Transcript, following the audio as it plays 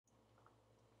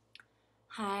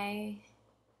Hi,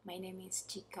 my name is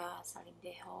Chika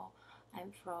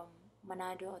I'm from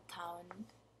Manado, a town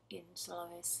in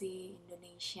Sulawesi,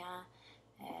 Indonesia,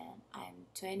 and I'm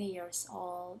 20 years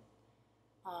old.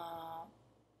 Uh,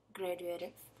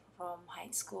 Graduated from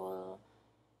high school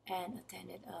and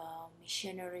attended a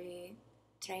missionary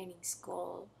training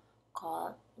school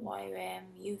called YWAM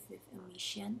Youth with a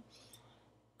Mission.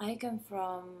 I come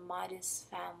from modest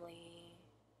family.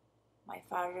 My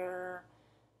father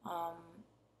um,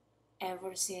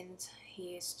 ever since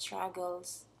he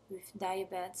struggles with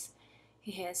diabetes,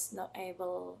 he has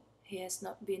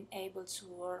not been able to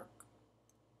work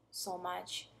so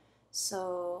much.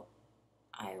 So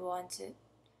I wanted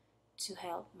to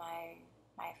help my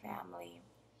family.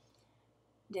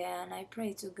 Then I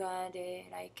pray to God that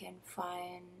I can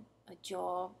find a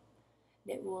job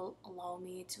that will allow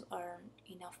me to earn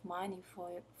enough money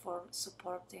for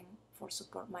support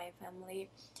my family.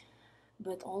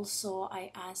 But also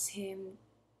I ask him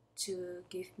to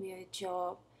give me a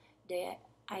job that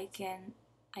I can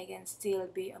I can still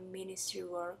be a ministry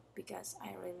work because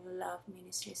I really love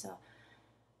ministry, so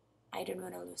I don't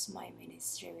want to lose my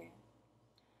ministry.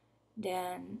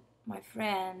 Then my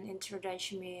friend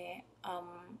introduced me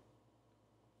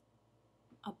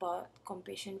about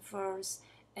compassion first,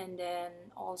 and then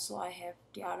also I have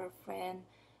the other friend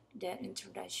that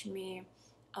introduced me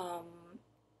um,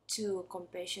 to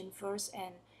compassion first,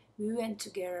 and we went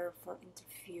together for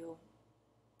interview.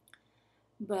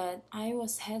 But I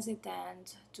was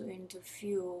hesitant to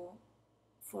interview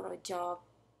for a job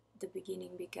at the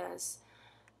beginning because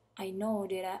I know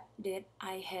that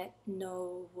I had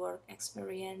no work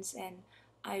experience and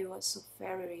I was so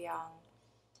very young.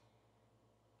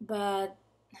 But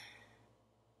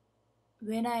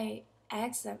when I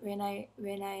accept, when I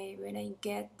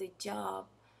get the job,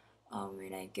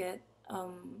 when I get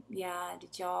the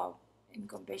job in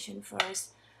compassion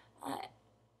first, I,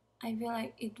 I feel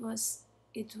like it was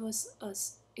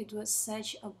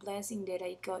such a blessing that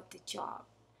I got the job,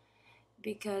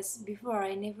 because before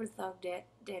I never thought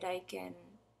that I can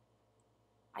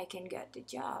get the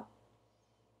job,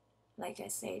 like I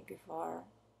said before.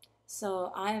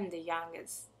 So I am the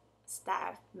youngest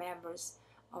staff members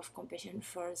of Compassion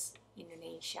First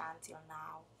Indonesia until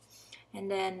now. And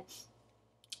then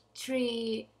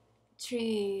three 3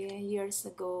 years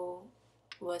ago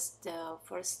was the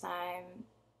first time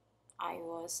I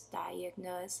was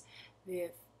diagnosed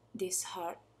with this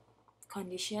heart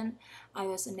condition. I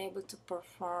was unable to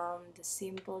perform the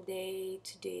simple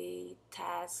day-to-day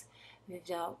tasks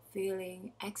without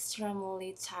feeling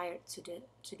extremely tired to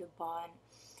the bone.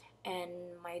 And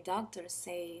my doctor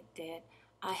said that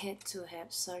I had to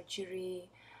have surgery,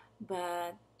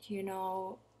 but you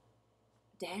know,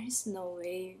 there is no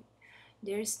way,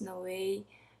 there is no way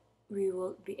we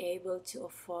will be able to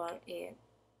afford it.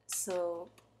 So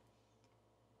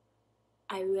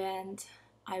I went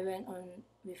I went on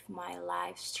with my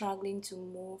life, struggling to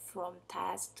move from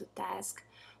task to task,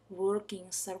 working,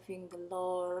 serving the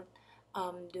Lord,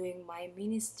 doing my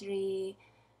ministry,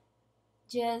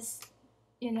 just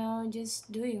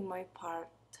just doing my part,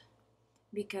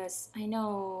 because I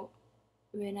know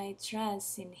when I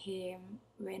trust in Him,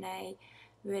 when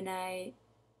I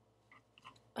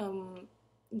um,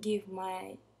 give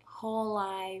my whole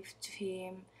life to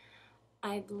Him,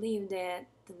 I believe that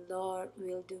the Lord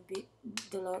will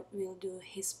do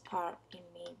His part in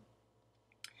me.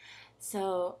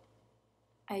 So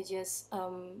I just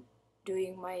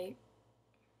doing my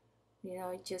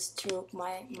just through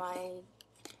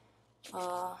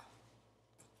uh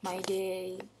my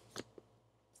day,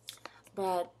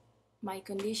 but my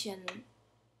condition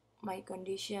my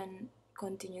condition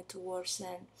continued to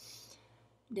worsen,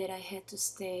 that I had to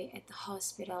stay at the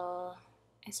hospital,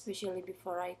 especially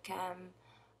before I came.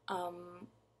 Um,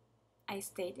 I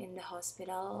stayed in the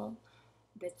hospital,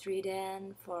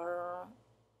 bedridden for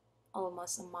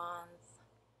almost a month,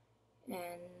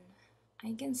 and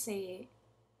I can say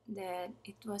that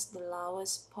it was the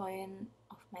lowest point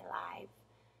of my life.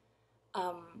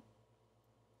 Um,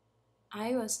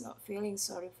 I was not feeling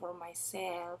sorry for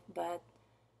myself, but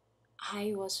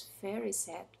I was very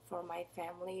sad for my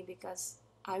family because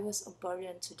I was a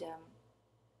burden to them.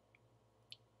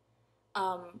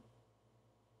 Um,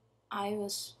 I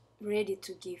was ready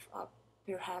to give up.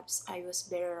 Perhaps I was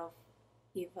better off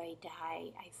if I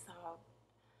die, I thought.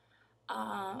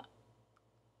 Uh,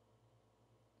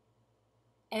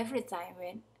 every time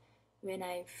when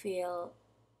I feel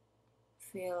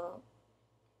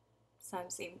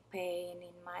something pain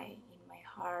in my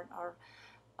heart, or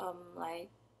like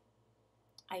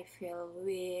I feel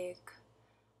weak,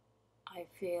 I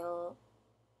feel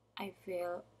I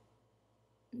feel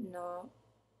no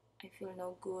feel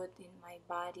no good in my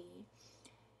body.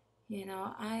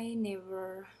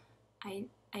 I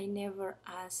I never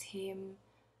asked him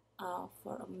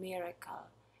for a miracle,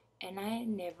 and I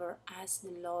never asked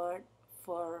the Lord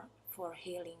for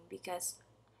healing, because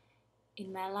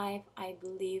in my life I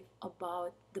believe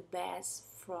about the best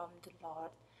from the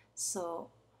Lord. So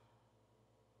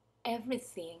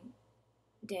everything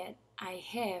that I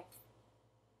have,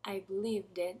 I believe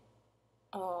that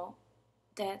uh,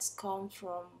 that's come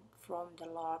from the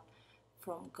Lord,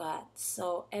 from God.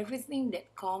 So everything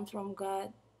that comes from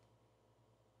God,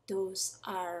 those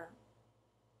are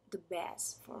the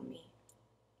best for me.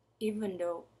 Even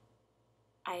though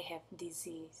I have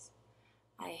disease,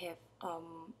 I have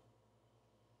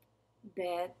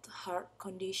bad heart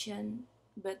condition,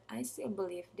 but I still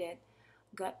believe that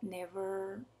God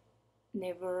never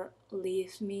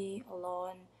leaves me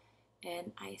alone,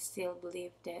 and I still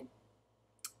believe that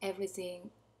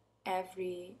everything,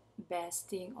 every best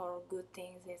thing or good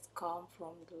things is come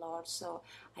from the Lord. So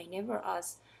I never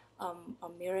ask a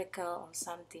miracle or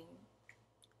something.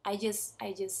 I just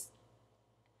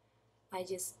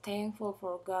thankful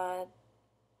for God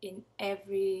in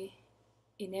every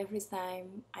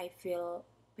time I feel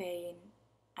pain,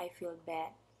 I feel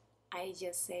bad. I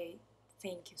just say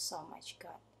thank you so much,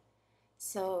 God.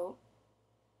 So,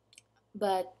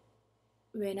 but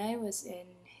when I was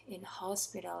in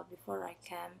hospital before I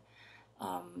came,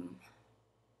 um,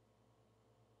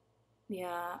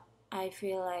 yeah, I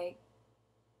feel like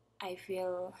I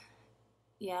feel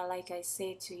yeah, like I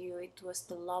said to you, it was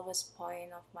the lowest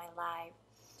point of my life.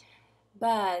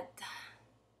 But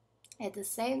at the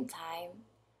same time,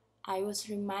 I was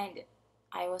reminded.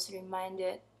 I was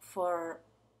reminded for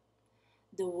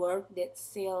the work that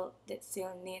still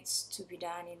needs to be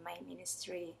done in my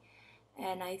ministry.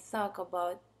 And I talk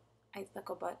about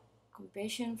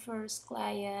compassion first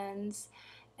clients,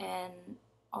 and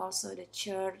also the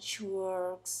church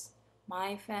works,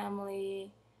 my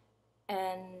family,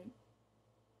 and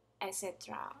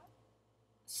etc.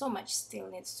 So much still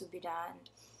needs to be done.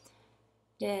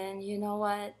 Then you know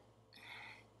what?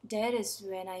 That is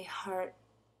when I heard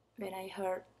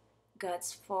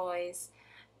God's voice.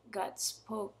 God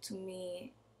spoke to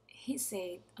me. He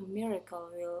said a miracle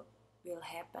will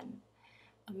happen.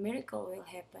 A miracle will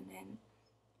happen, and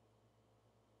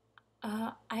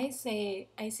I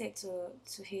said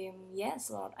to him, yes,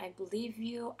 Lord, I believe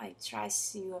you. I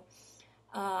trust you.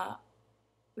 Uh,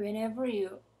 whenever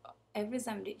you, every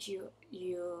time that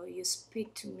you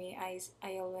speak to me, I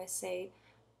always say,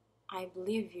 I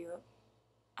believe you.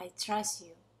 I trust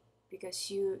you, because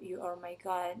you are my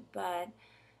God. But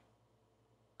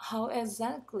how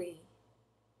exactly?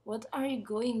 What are you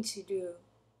going to do?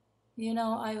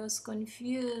 I was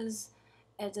confused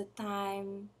at the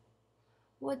time.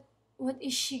 What what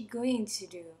is she going to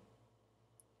do?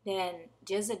 Then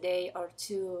just a day or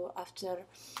two after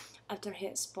he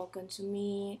had spoken to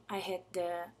me, I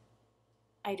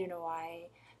don't know why,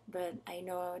 but I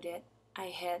know that I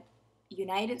had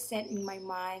United States in my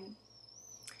mind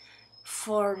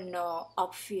for no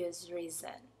obvious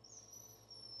reason.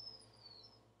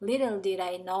 Little did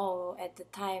I know at the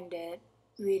time that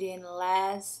within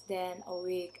less than a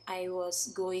week I was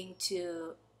going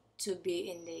to be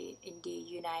in the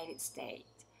United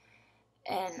States,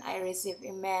 and I received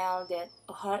email that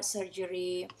a heart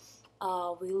surgery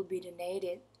will be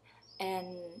donated,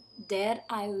 and that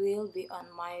I will be on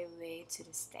my way to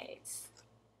the States.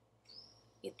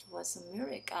 It was a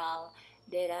miracle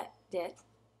that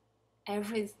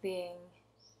everything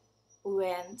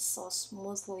went so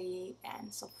smoothly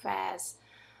and so fast.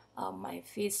 My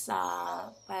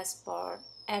visa, passport,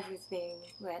 everything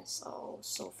went so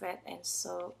fast and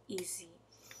so easy.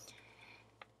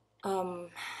 Um,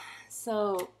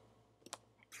 so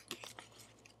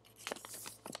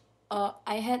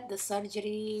I had the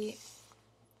surgery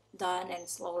done, and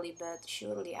slowly but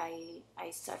surely I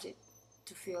started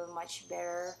to feel much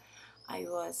better. I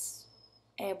was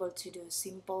able to do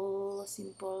simple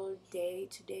day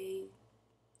to day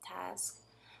tasks.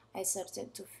 I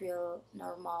started to feel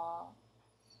normal,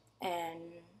 and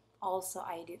also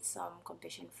I did some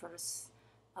compassion first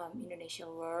Indonesia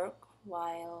work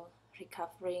while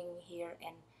recovering here,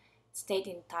 and stayed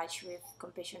in touch with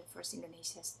compassion first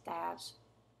Indonesia staff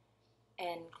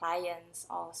and clients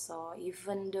also,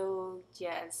 even though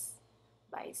just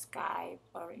by Skype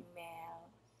or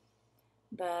email.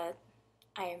 But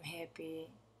I am happy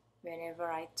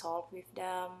whenever I talk with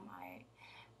them.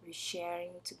 We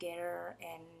sharing together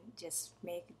and just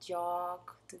make a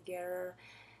joke together.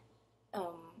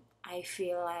 I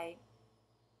feel like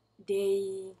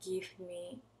they give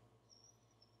me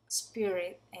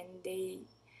spirit, and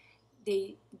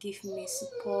they give me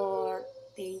support,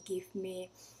 they give me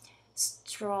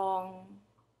strong.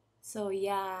 So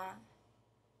yeah,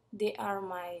 they are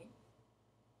my,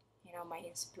 my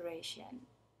inspiration,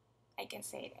 I can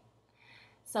say that.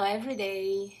 So every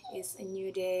day is a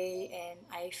new day, and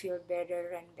I feel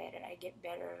better and better. I get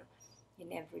better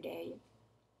in every day.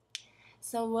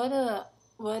 So what a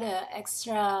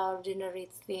extraordinary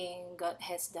thing God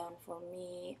has done for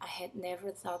me. I had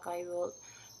never thought I would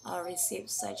receive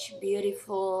such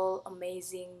beautiful,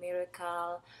 amazing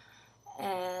miracle,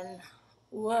 and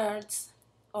words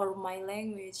or my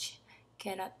language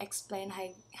cannot explain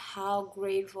how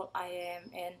grateful I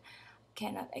am, and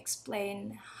cannot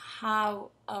explain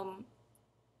how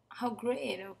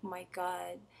great, oh my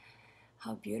God,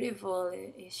 how beautiful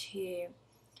is He.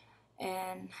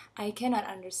 And I cannot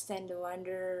understand the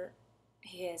wonder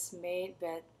He has made,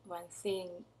 but one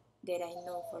thing that I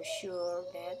know for sure,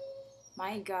 that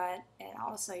my God and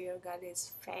also your God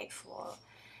is faithful,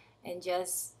 and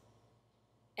just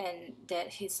and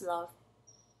that His love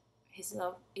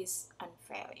is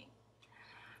unfailing.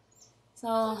 So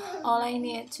all I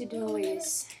need to do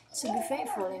is to be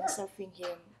faithful in serving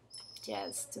Him,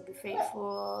 just to be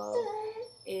faithful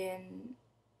in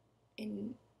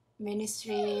in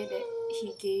ministry that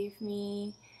He gave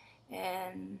me,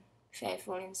 and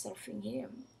faithful in serving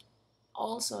Him.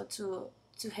 Also to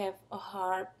have a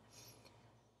heart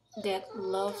that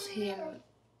loves Him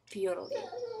purely,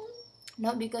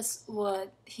 not because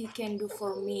what He can do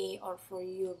for me or for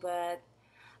you, but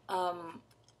um,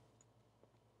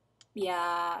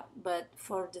 yeah, but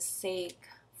for the sake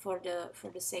of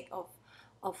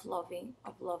loving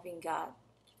God.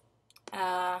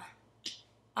 Uh,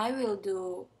 I will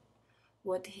do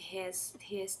what He has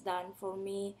done for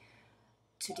me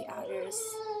to the others.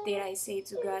 Did I say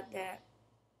to God that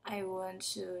I want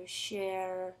to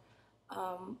share,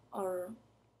 or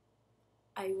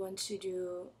I want to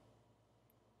do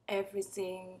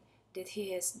everything that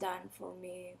He has done for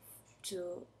me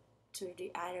to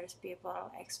the others people,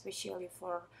 especially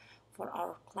for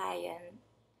our client,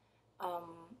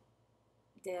 um,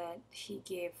 that He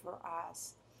gave for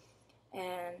us.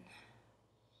 And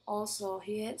also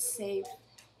he had saved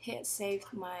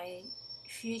my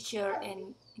future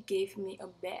and gave me a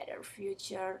better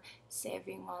future,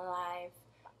 saving my life.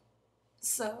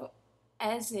 So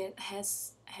as it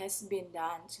has been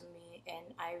done to me,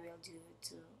 and I will do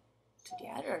to the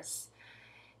others.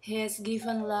 He has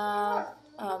given love,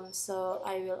 so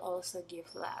I will also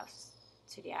give love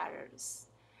to the others.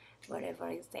 Whatever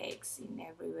it takes, in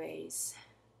every ways,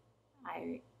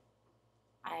 I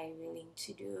I willing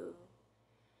to do,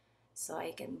 so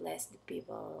I can bless the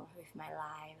people with my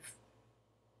life.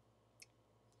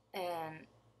 And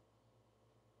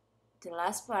the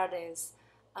last part is,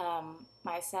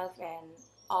 myself, and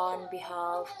on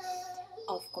behalf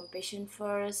of Compassion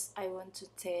First, I want to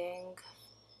thank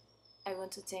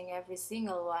every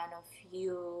single one of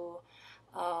you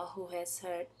who has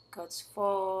heard God's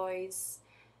voice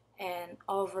and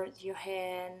offered your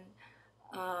hands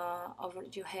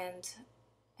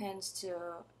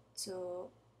to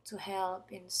to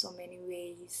help in so many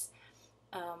ways.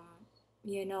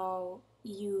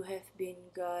 You have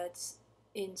been God's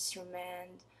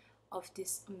instrument of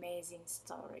this amazing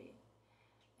story,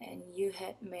 and you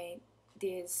had made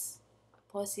this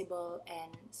possible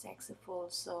and successful.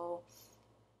 So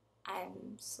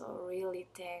I'm so really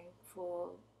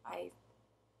thankful. I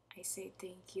say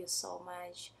thank you so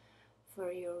much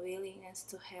for your willingness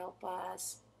to help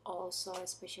us, also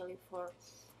especially for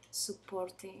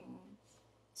supporting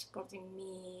supporting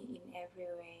me in every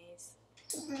ways.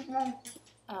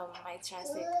 I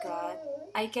trust that God.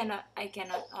 I cannot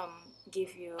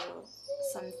give you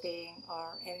something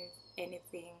or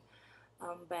anything,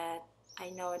 but I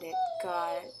know that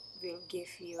God will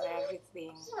give you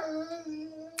everything.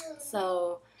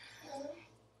 So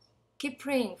keep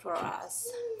praying for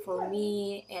us, for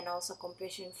me, and also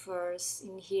Compassion First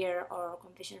in here, or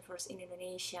Compassion First in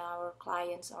Indonesia, our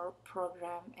clients, our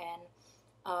program, and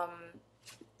um,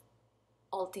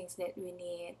 all things that we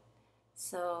need.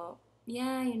 So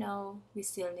yeah, we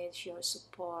still need your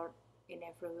support in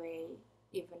every way,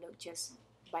 even though just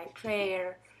by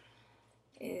prayer,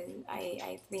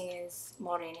 I think is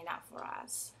more than enough for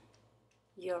us.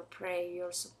 Your prayer,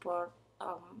 your support,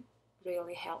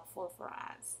 really helpful for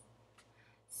us.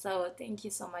 So thank you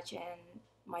so much, and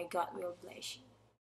my God will bless you.